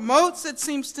 it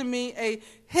seems to me, a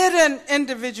hidden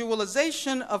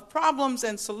individualization of problems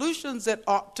and solutions that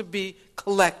ought to be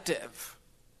collective.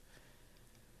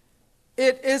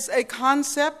 It is a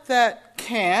concept that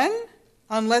can,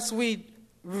 unless we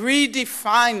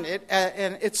redefine it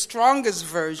in its strongest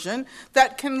version,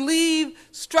 that can leave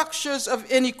structures of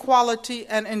inequality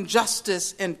and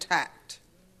injustice intact.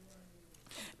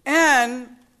 And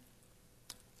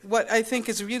what I think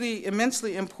is really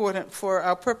immensely important for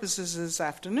our purposes this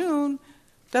afternoon,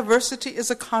 diversity is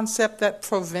a concept that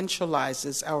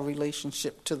provincializes our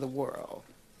relationship to the world.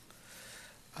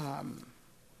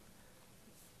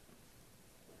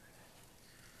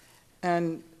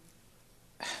 And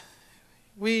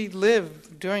we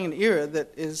live during an era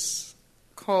that is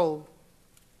called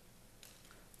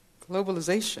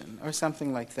globalization or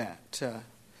something like that.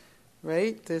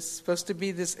 Right? There's supposed to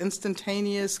be this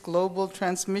instantaneous global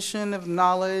transmission of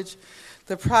knowledge.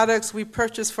 The products we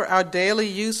purchase for our daily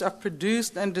use are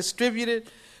produced and distributed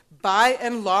by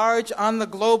and large on the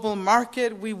global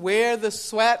market. We wear the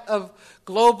sweat of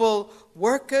global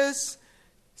workers,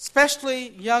 especially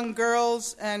young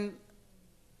girls and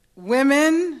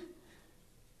women.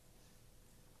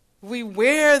 We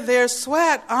wear their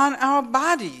sweat on our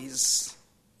bodies.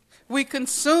 We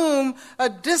consume a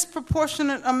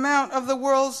disproportionate amount of the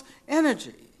world's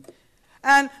energy.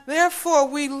 And therefore,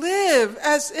 we live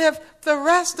as if the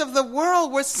rest of the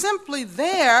world were simply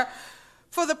there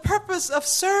for the purpose of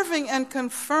serving and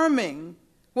confirming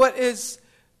what is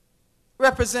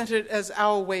represented as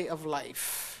our way of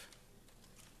life.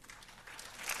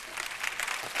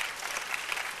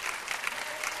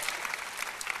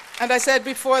 And I said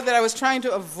before that I was trying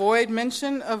to avoid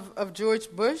mention of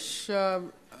George Bush.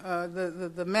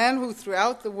 The man who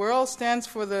throughout the world stands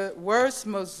for the worst,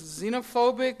 most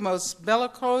xenophobic, most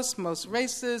bellicose, most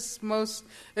racist, most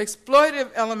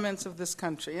exploitive elements of this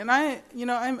country. And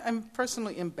I'm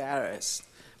personally embarrassed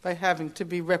by having to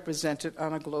be represented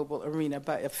on a global arena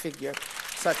by a figure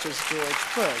such as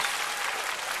George Bush.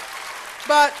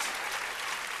 But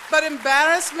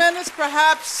embarrassment is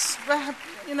perhaps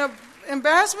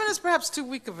too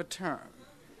weak of a term,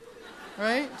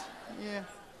 right? Yeah.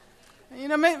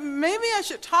 Maybe I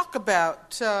should talk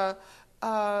about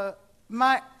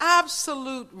my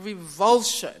absolute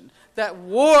revulsion that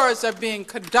wars are being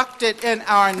conducted in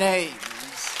our names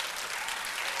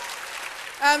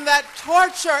and that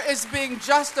torture is being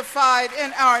justified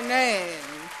in our name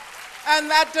and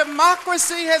that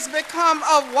democracy has become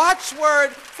a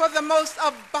watchword for the most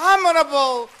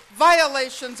abominable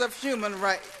violations of human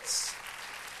rights.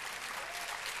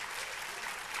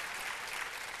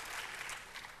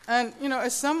 And,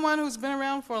 as someone who's been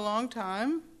around for a long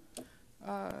time,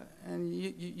 and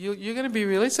you're going to be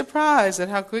really surprised at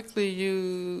how quickly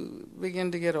you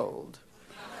begin to get old.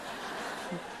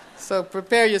 So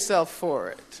prepare yourself for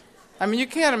it. I mean, you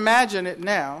can't imagine it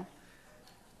now,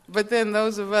 but then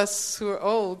those of us who are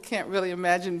old can't really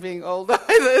imagine being old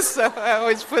either, so I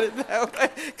always put it that way,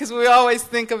 because we always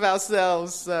think of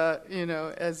ourselves,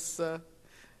 as... and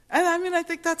I mean, I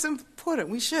think that's important.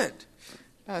 We should.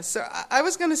 So I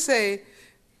was going to say,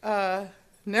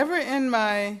 never in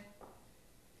my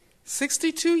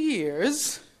 62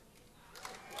 years...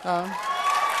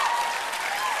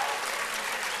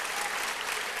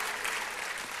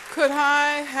 could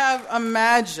I have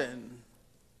imagined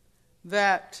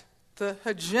that the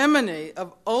hegemony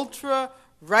of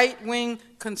ultra-right-wing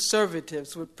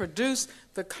conservatives would produce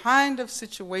the kind of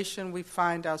situation we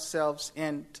find ourselves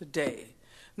in today?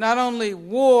 Not only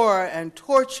war and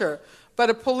torture, but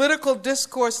a political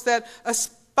discourse that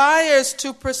aspires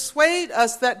to persuade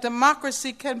us that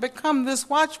democracy can become this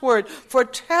watchword for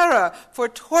terror, for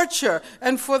torture,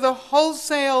 and for the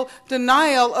wholesale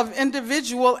denial of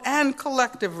individual and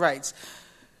collective rights.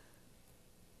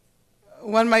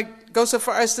 One might go so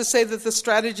far as to say that the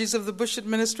strategies of the Bush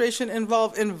administration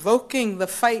involve invoking the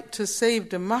fight to save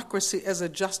democracy as a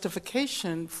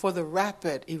justification for the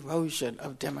rapid erosion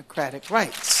of democratic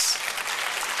rights.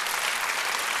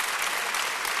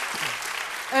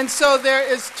 And so there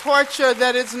is torture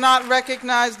that is not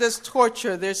recognized as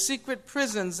torture. There's secret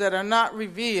prisons that are not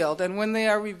revealed, and when they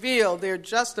are revealed, they're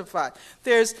justified.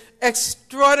 There's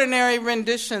extraordinary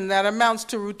rendition that amounts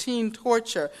to routine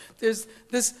torture. There's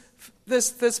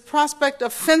this prospect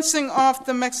of fencing off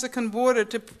the Mexican border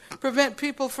to prevent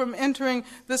people from entering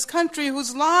this country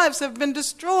whose lives have been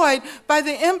destroyed by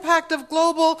the impact of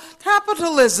global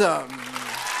capitalism.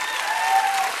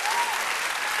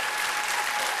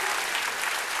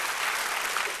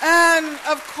 And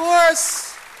of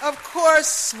course,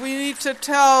 we need to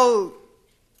tell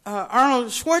Arnold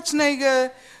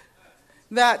Schwarzenegger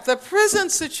that the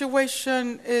prison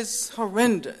situation is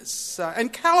horrendous.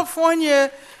 And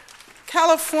California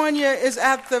is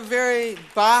at the very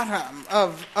bottom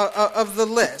of the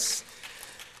list.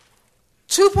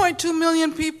 2.2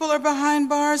 million people are behind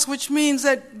bars, which means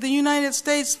that the United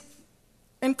States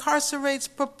incarcerates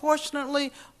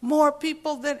proportionately more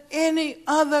people than any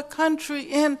other country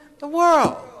in the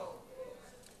world.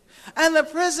 And the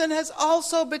prison has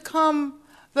also become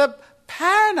the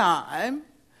paradigm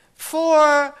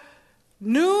for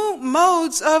new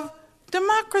modes of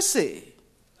democracy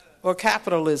or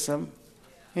capitalism.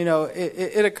 You know,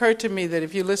 it occurred to me that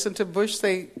if you listen to Bush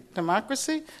say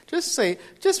democracy,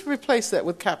 just replace that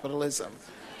with capitalism.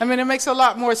 I mean, it makes a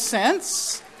lot more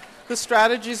sense. The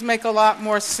strategies make a lot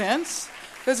more sense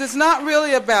because it's not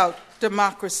really about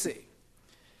democracy.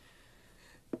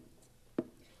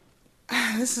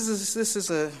 This is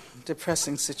a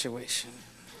depressing situation.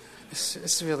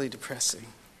 It's really depressing.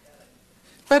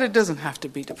 But it doesn't have to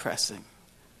be depressing.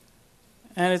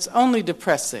 And it's only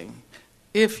depressing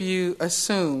if you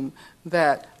assume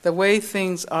that the way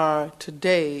things are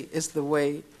today is the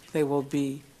way they will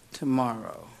be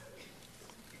tomorrow.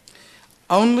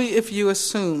 Only if you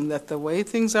assume that the way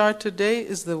things are today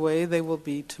is the way they will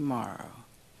be tomorrow.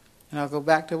 And I'll go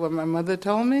back to what my mother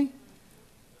told me.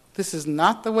 This is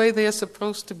not the way they are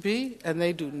supposed to be, and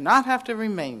they do not have to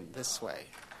remain this way.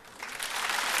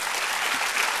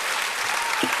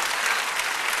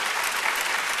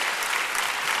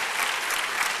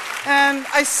 And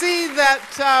I see that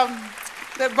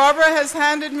that Barbara has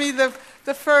handed me the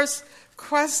first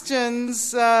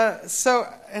questions.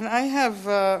 And I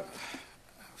have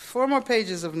 4 more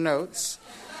pages of notes,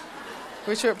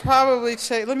 which are probably...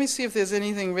 Let me see if there's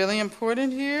anything really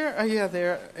important here. Oh,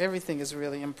 yeah, everything is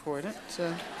really important.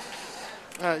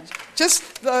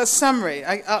 Just the summary.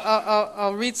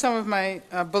 I'll read some of my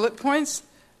bullet points.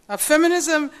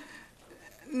 Feminism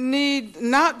need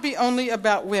not be only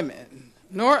about women,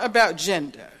 nor about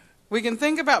gender. We can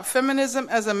think about feminism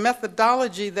as a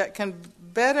methodology that can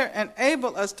better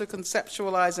enable us to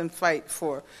conceptualize and fight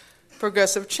for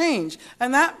progressive change.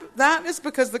 And that is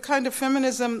because the kind of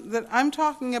feminism that I'm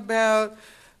talking about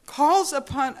calls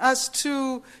upon us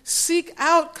to seek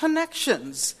out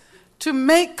connections, to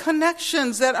make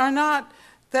connections that ought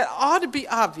to be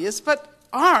obvious, but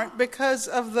aren't because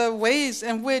of the ways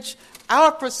in which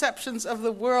our perceptions of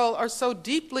the world are so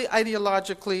deeply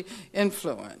ideologically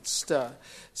influenced.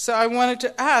 So I wanted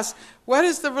to ask, what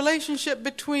is the relationship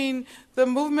between the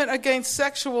movement against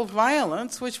sexual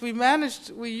violence, which we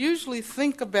usually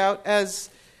think about as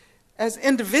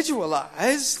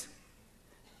individualized,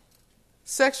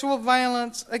 sexual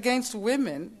violence against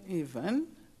women even.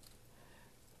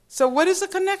 So what is the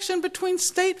connection between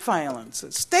state violence,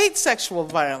 state sexual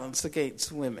violence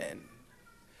against women?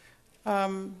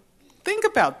 Think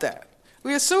about that.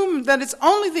 We assume that it's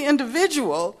only the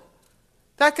individual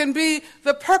that can be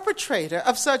the perpetrator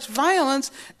of such violence,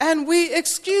 and we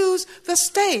excuse the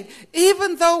state,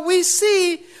 even though we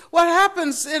see what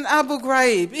happens in Abu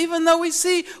Ghraib, even though we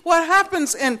see what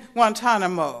happens in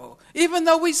Guantanamo, even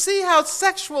though we see how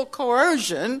sexual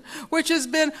coercion, which has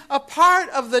been a part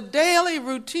of the daily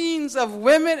routines of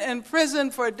women in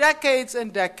prison for decades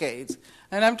and decades.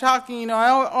 And I'm talking, I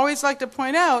always like to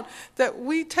point out that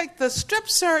we take the strip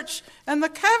search and the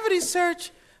cavity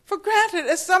search for granted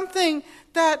as something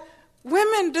that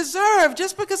women deserve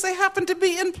just because they happen to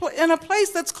be in a place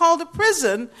that's called a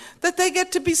prison, that they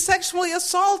get to be sexually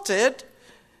assaulted.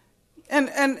 And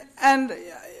I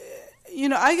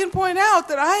can point out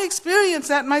that I experienced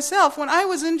that myself when I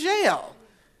was in jail.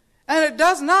 And it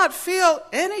does not feel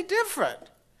any different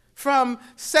from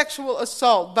sexual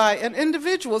assault by an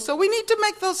individual. So we need to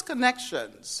make those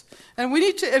connections. And we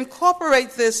need to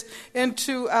incorporate this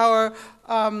into our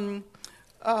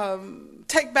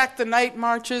Take Back the Night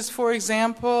marches, for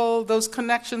example, those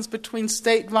connections between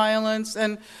state violence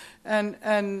and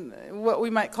what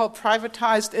we might call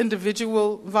privatized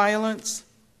individual violence.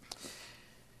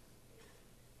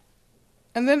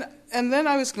 And then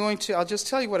I'll just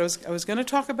tell you what I was going to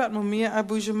talk about Mumia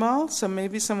Abu-Jamal, so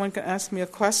maybe someone can ask me a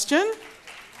question.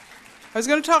 I was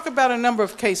going to talk about a number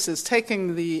of cases,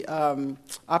 taking the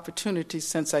opportunity,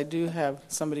 since I do have,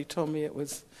 somebody told me it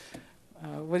was,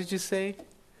 what did you say?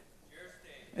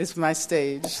 It's my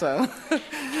stage, so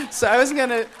I was going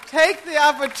to take the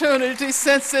opportunity,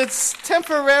 since it's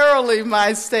temporarily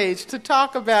my stage, to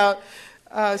talk about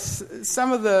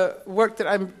some of the work that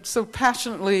I'm so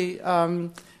passionately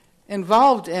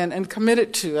involved in and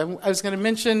committed to. I was going to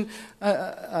mention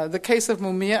the case of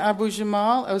Mumia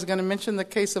Abu-Jamal. I was going to mention the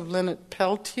case of Leonard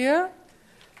Peltier.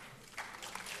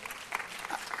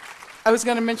 I was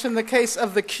going to mention the case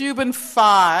of the Cuban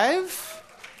Five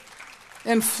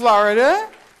in Florida.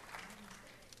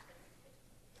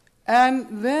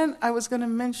 And then I was going to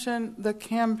mention the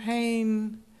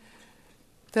campaign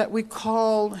that we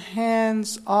called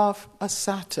Hands Off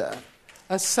Assata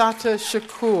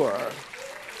Shakur,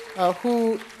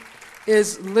 who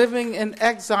is living in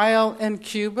exile in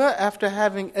Cuba after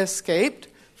having escaped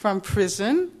from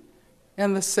prison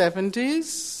in the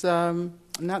 70s.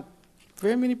 Not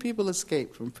very many people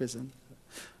escaped from prison.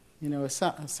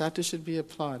 Assata should be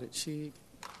applauded. She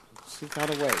got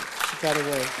away.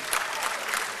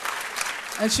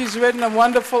 And she's written a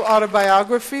wonderful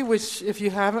autobiography, which if you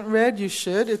haven't read, you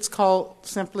should. It's called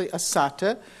simply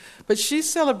Assata. But she's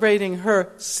celebrating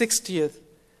her 60th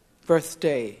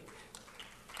birthday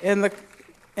in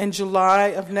July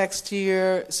of next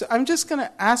year. So I'm just going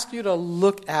to ask you to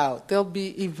look out. There'll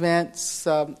be events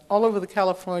all over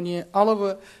California,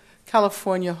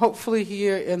 hopefully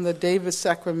here in the Davis,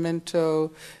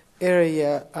 Sacramento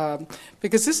area,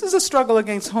 because this is a struggle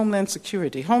against Homeland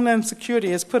Security. Homeland Security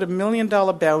has put $1 million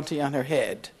bounty on her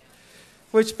head,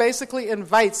 which basically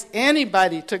invites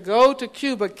anybody to go to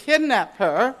Cuba, kidnap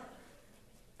her,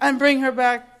 and bring her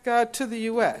back to the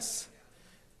U.S.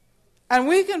 And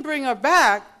we can bring her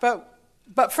back,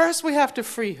 but first we have to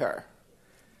free her.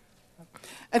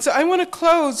 And so I want to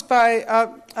close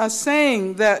by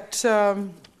saying that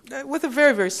with a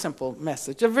very, very simple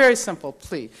message, a very simple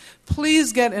plea.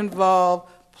 Please get involved.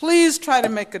 Please try to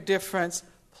make a difference.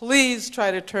 Please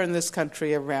try to turn this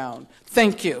country around.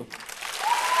 Thank you.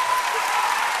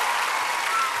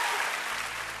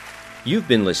 You've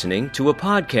been listening to a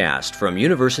podcast from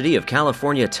University of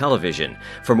California Television.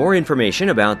 For more information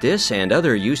about this and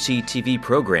other UCTV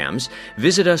programs,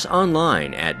 visit us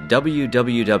online at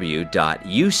www.uctv.tv.